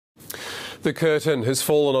The curtain has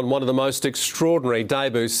fallen on one of the most extraordinary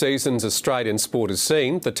debut seasons Australian sport has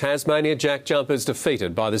seen. The Tasmania JackJumpers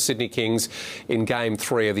defeated by the Sydney Kings in Game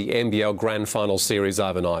 3 of the NBL Grand Final Series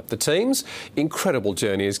overnight. The team's incredible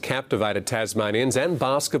journey has captivated Tasmanians and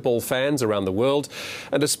basketball fans around the world.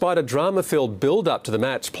 And despite a drama-filled build-up to the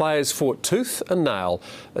match, players fought tooth and nail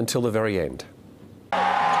until the very end. The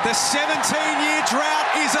 17-year drought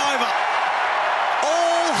is over.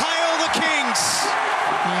 All hail the Kings.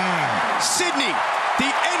 Sydney, the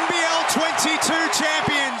NBL 22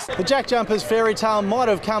 champions. The JackJumpers fairy tale might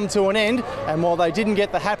have come to an end, and while they didn't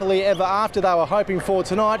get the happily ever after they were hoping for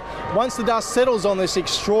tonight, once the dust settles on this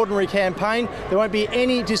extraordinary campaign, there won't be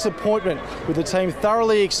any disappointment, with the team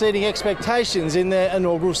thoroughly exceeding expectations in their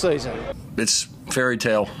inaugural season. It's fairy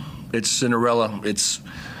tale, it's Cinderella, it's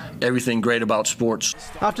everything great about sports.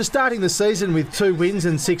 After starting the season with 2 wins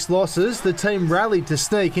and 6 losses, the team rallied to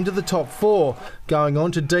sneak into the top 4, going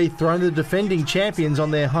on to dethrone the defending champions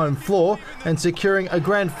on their home floor and securing a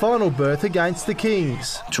grand final berth against the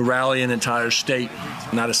Kings. To rally an entire state,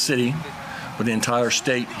 not a city, but the entire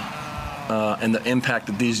state, and the impact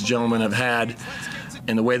that these gentlemen have had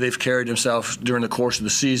and the way they've carried themselves during the course of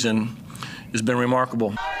the season has been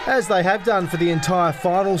remarkable. As they have done for the entire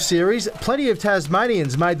final series, plenty of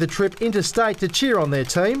Tasmanians made the trip interstate to cheer on their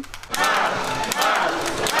team.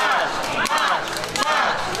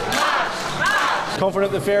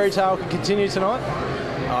 Confident the fairy tale can continue tonight?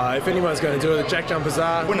 If anyone's going to do it, the JackJumpers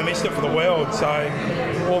are. Wouldn't have missed it for the world, so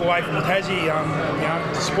all the way from Tassie,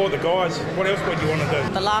 to support the guys. What else would you want to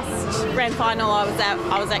do? The last grand final I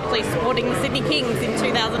was actually supporting the Sydney Kings in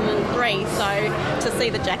 2003, so to see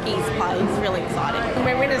the Jackies play is really exciting.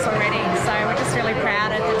 We're winners already, so we're just really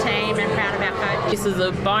proud of the team and proud of our coach. This is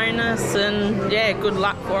a bonus, and yeah, good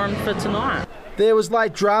luck for them for tonight. There was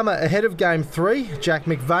late drama ahead of Game 3. Jack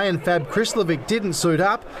McVeigh and Fab Krislovic didn't suit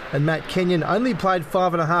up, and Matt Kenyon only played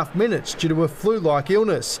 5.5 minutes due to a flu-like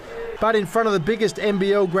illness. But in front of the biggest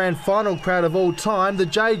NBL Grand Final crowd of all time, the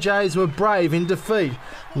JJs were brave in defeat,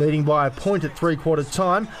 leading by a point at three-quarter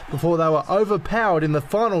time before they were overpowered in the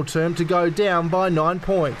final term to go down by 9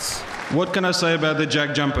 points. What can I say about the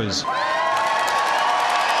JackJumpers?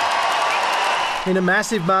 In a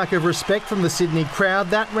massive mark of respect from the Sydney crowd,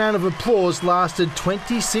 that round of applause lasted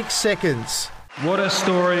 26 seconds. What a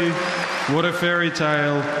story, what a fairy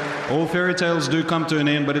tale. All fairy tales do come to an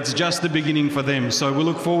end, but it's just the beginning for them. So we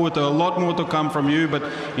look forward to a lot more to come from you, but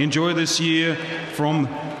enjoy this year from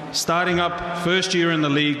starting up first year in the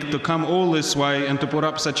league to come all this way and to put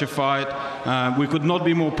up such a fight. We could not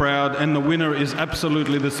be more proud, and the winner is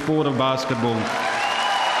absolutely the sport of basketball.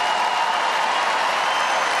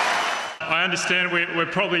 I understand we're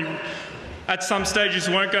probably at some stages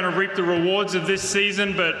weren't going to reap the rewards of this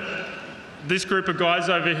season, but this group of guys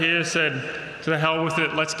over here said, to the hell with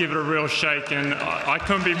it, let's give it a real shake, and I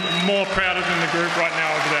couldn't be more prouder than the group right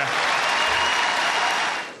now over there.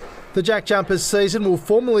 The JackJumpers season will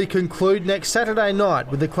formally conclude next Saturday night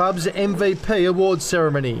with the club's MVP awards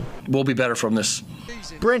ceremony. We'll be better from this.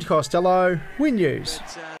 Brent Costelloe, Win News.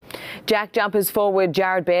 JackJumpers forward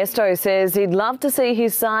Jared Bairstow says he'd love to see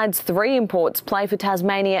his side's 3 imports play for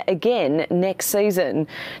Tasmania again next season.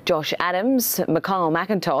 Josh Adams, Mikhail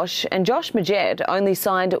McIntosh and Josh Majette only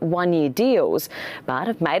signed 1-year deals, but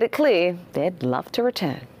have made it clear they'd love to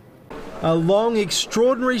return. A long,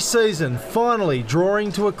 extraordinary season finally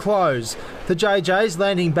drawing to a close. The JJs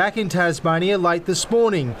landing back in Tasmania late this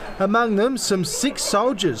morning. Among them, some 6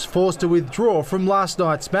 soldiers forced to withdraw from last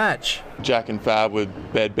night's match. Jack and Fab were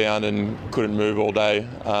bedbound and couldn't move all day.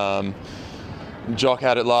 Jock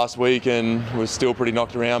had it last week and was still pretty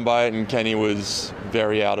knocked around by it, and Kenny was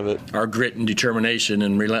very out of it. Our grit and determination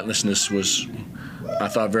and relentlessness was, I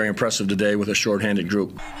thought, very impressive today with a short-handed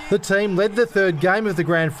group. The team led the 3rd game of the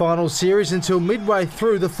Grand Final series until midway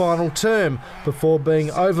through the final term, before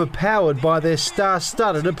being overpowered by their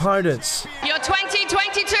star-studded opponents. Your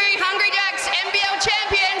 2022 Hungry Jacks NBL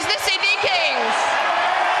champions, the Sydney Kings.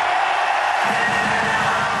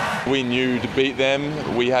 We knew to beat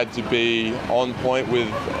them, we had to be on point with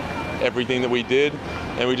everything that we did,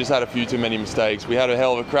 and we just had a few too many mistakes. We had a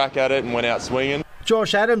hell of a crack at it and went out swinging.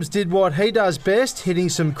 Josh Adams did what he does best, hitting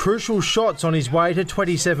some crucial shots on his way to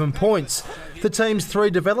 27 points. The team's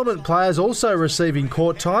 3 development players also receiving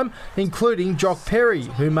court time, including Jock Perry,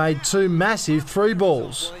 who made 2 massive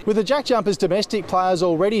 3-balls. With the JackJumpers domestic players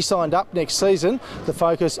already signed up next season, the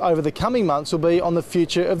focus over the coming months will be on the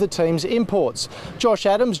future of the team's imports. Josh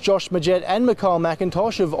Adams, Josh Majette and Mikhail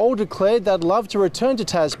McIntosh have all declared they'd love to return to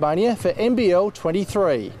Tasmania for NBL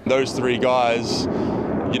 23. Those 3 guys,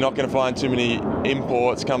 you're not going to find too many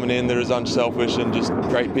imports coming in that are as unselfish and just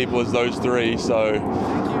great people as those 3. So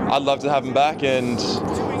I'd love to have them back, and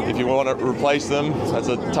if you want to replace them, that's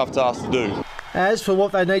a tough task to do. As for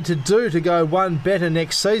what they need to do to go one better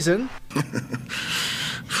next season...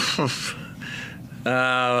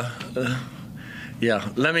 Yeah,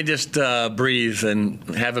 let me just breathe and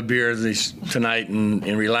have a beer tonight and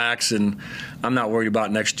relax. And I'm not worried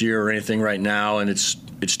about next year or anything right now, and it's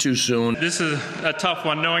too soon. This is a tough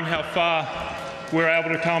one, knowing how far we're able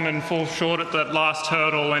to come and fall short at that last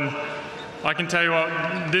hurdle. And I can tell you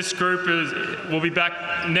what, this group will be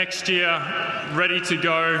back next year, ready to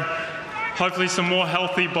go. Hopefully some more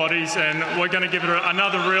healthy bodies, and we're going to give it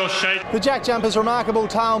another real shake. The Jack Jumpers' remarkable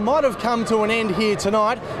tale might have come to an end here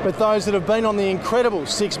tonight, but those that have been on the incredible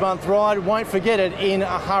 6-month ride won't forget it in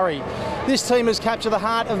a hurry. This team has captured the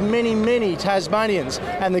heart of many, many Tasmanians,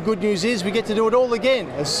 and the good news is we get to do it all again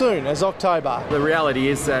as soon as October. The reality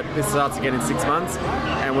is that this starts again in 6 months,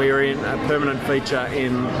 and we are in a permanent feature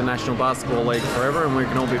in the National Basketball League forever, and we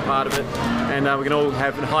can all be part of it, and we can all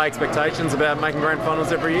have high expectations about making grand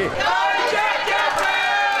finals every year.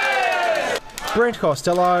 Brent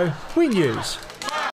Costelloe, WIN News.